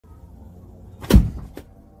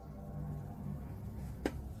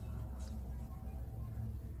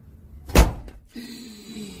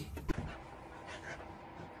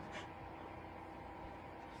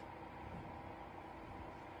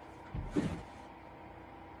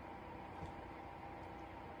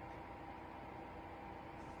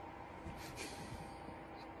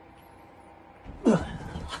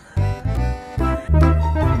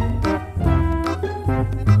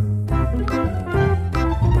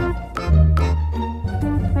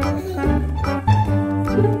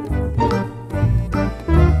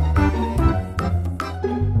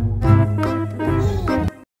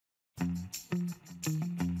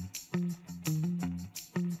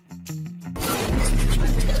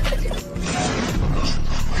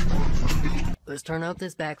Let's turn out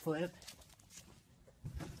this backflip.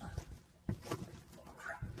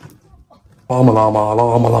 Oh,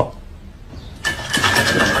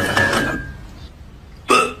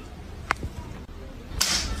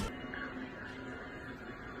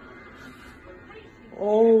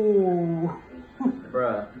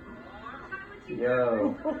 bruh.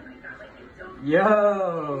 Yo.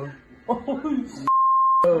 Yo. Oh.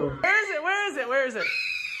 Where is it? Where is it? Where is it?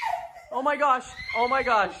 Oh my gosh. Oh my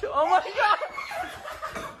gosh. Oh my gosh.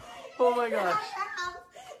 Oh my gosh.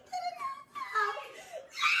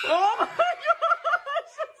 Oh my gosh.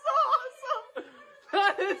 That's so awesome.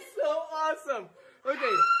 That is so awesome.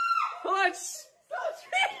 Okay. Clutch.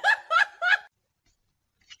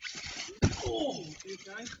 Oh.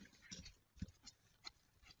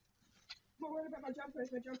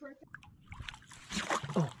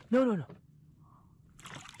 Oh, no, no, no.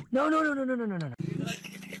 No, no, no, no, no, no, no, no.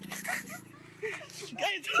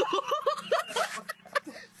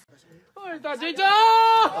 Oh, está Chicho!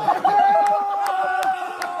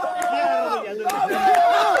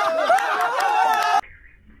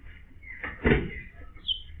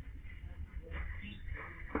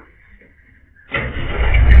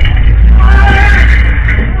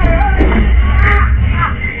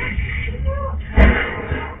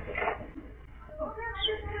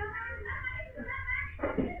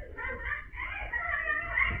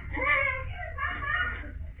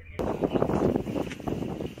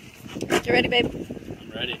 You ready, babe?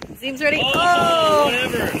 I'm ready. Zeem's ready? Oh,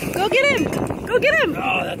 whatever. Go get him! Go get him!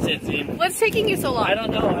 Oh, that's it, Zeem. What's taking you so long? I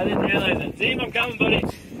don't know. I didn't realize it. Zeem, I'm coming, buddy.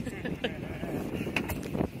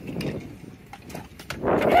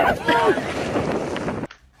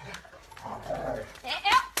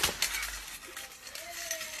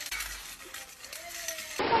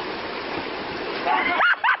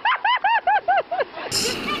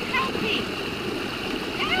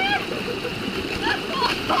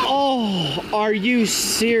 Oh, are you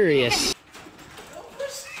serious?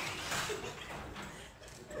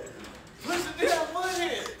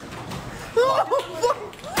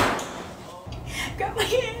 Grab my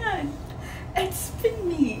hand and spin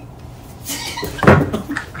me.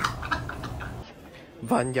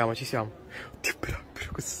 Va, andiamo, ci siamo. Oddio, però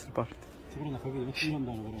questa parte.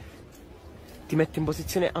 Ti metti in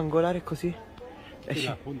posizione angolare così?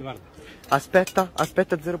 Esci. Aspetta,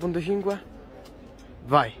 aspetta 0.5.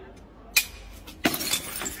 Vai.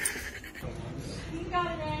 You got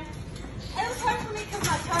it, man. It was hard for me because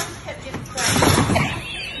my toes kept getting stuck.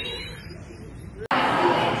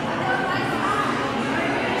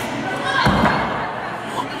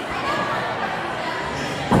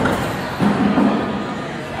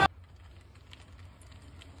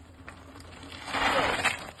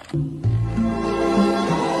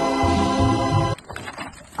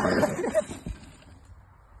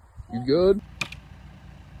 You good?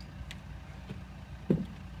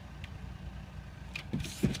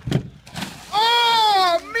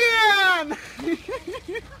 Oh, man!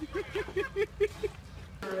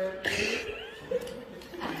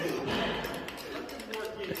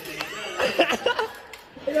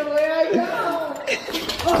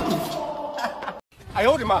 I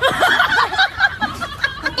hold him up.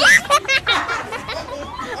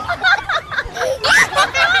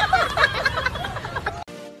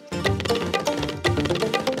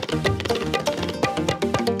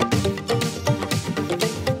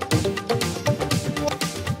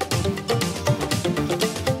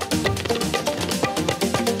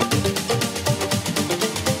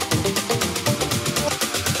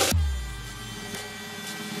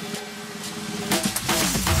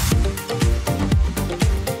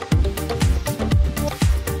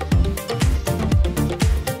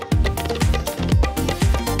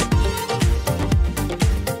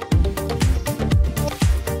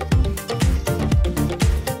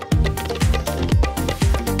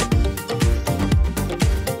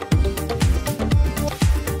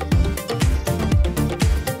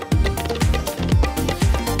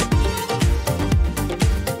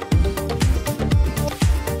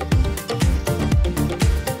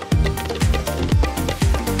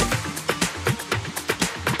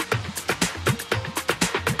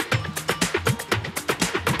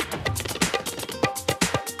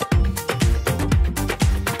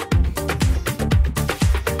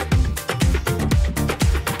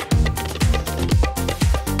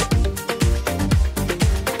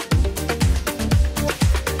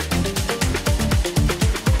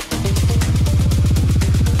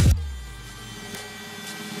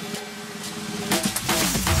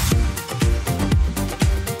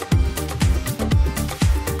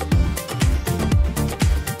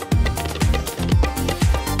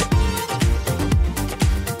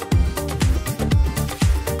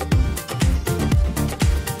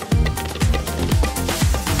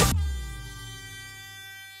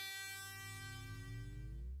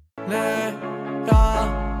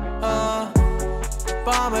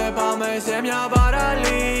 Πάμε σε μια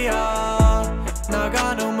παραλία, να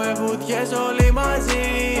κάνουμε βουτιές όλοι μαζί,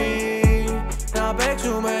 να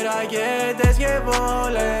παίξουμε ρακέτες και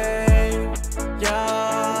βόλεϊ,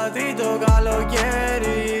 γιατί το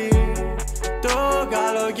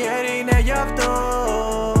καλοκαίρι είναι γι' αυτό.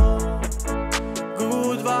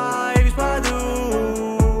 Good vibes παντού,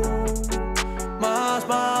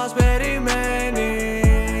 μας περιμένει.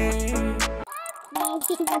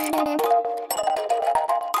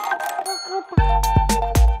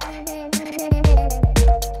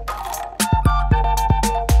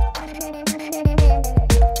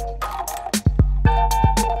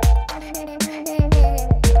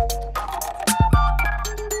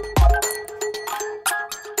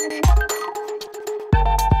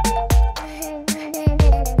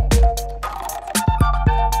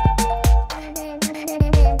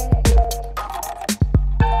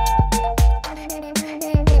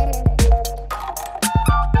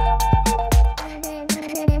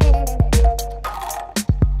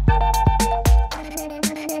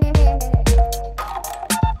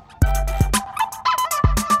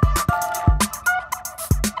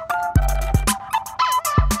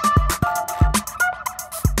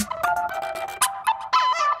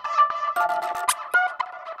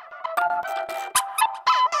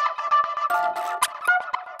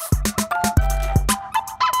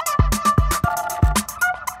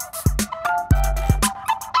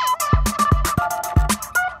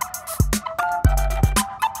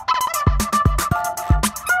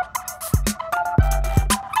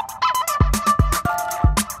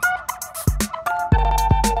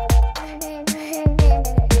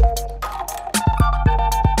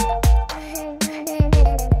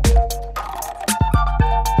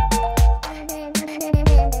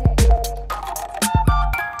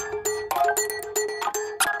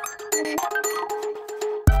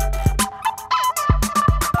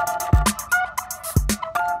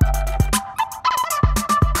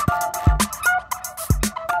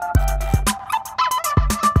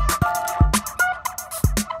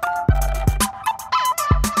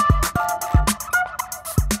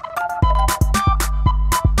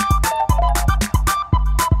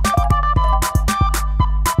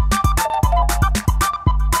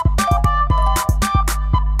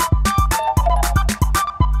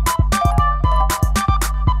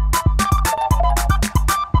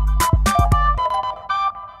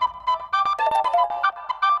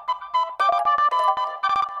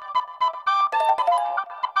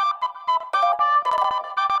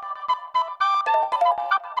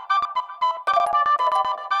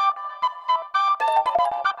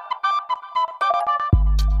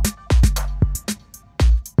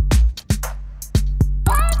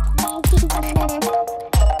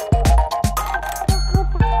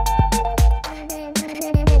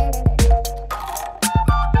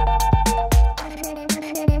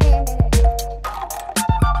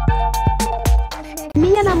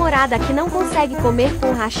 Minha namorada que não consegue comer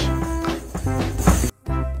com hashi.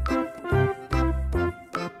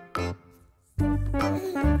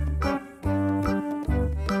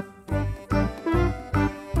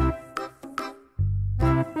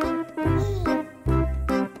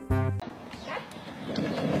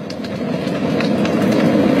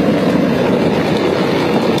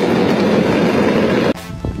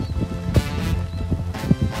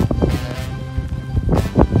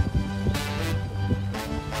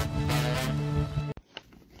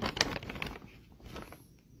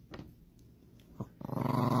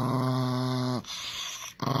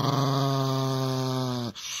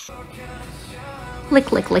 Lick,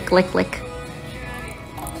 lick, lick, lick, lick.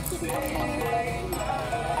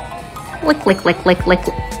 Lick, lick, lick, lick, lick.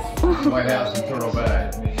 White House and throw back.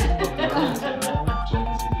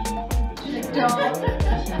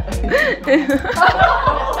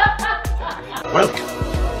 Welcome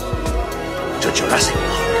to Jurassic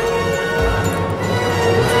Park.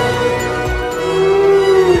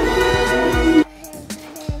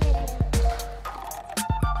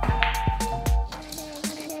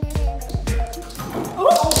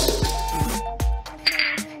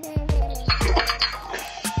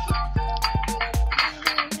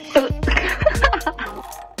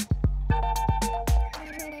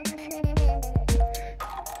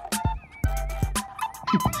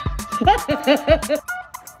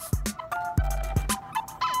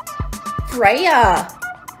 Freya!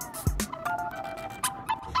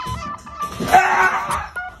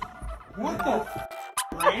 What the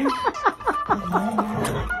rain?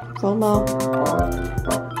 FOMO.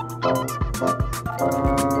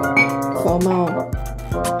 FOMO.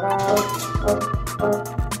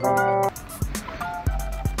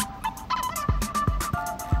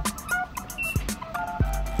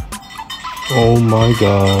 Oh my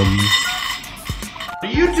god. What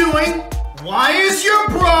are you doing? Why is your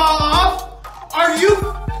bra off? Are you...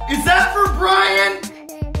 Is that for Brian?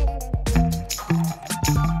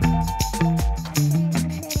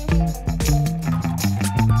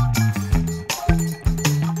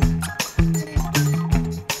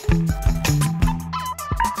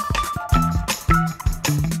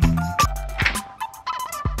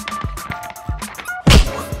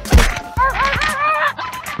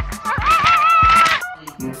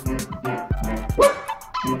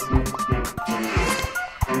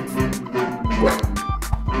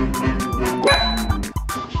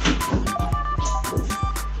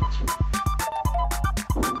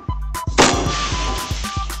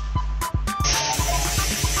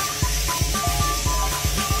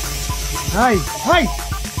 Hi, hi.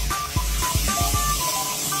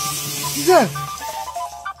 Who's that?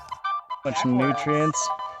 Bunch of nutrients.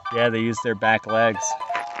 Yeah, they use their back legs.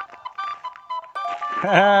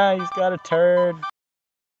 Haha, he's got a turd.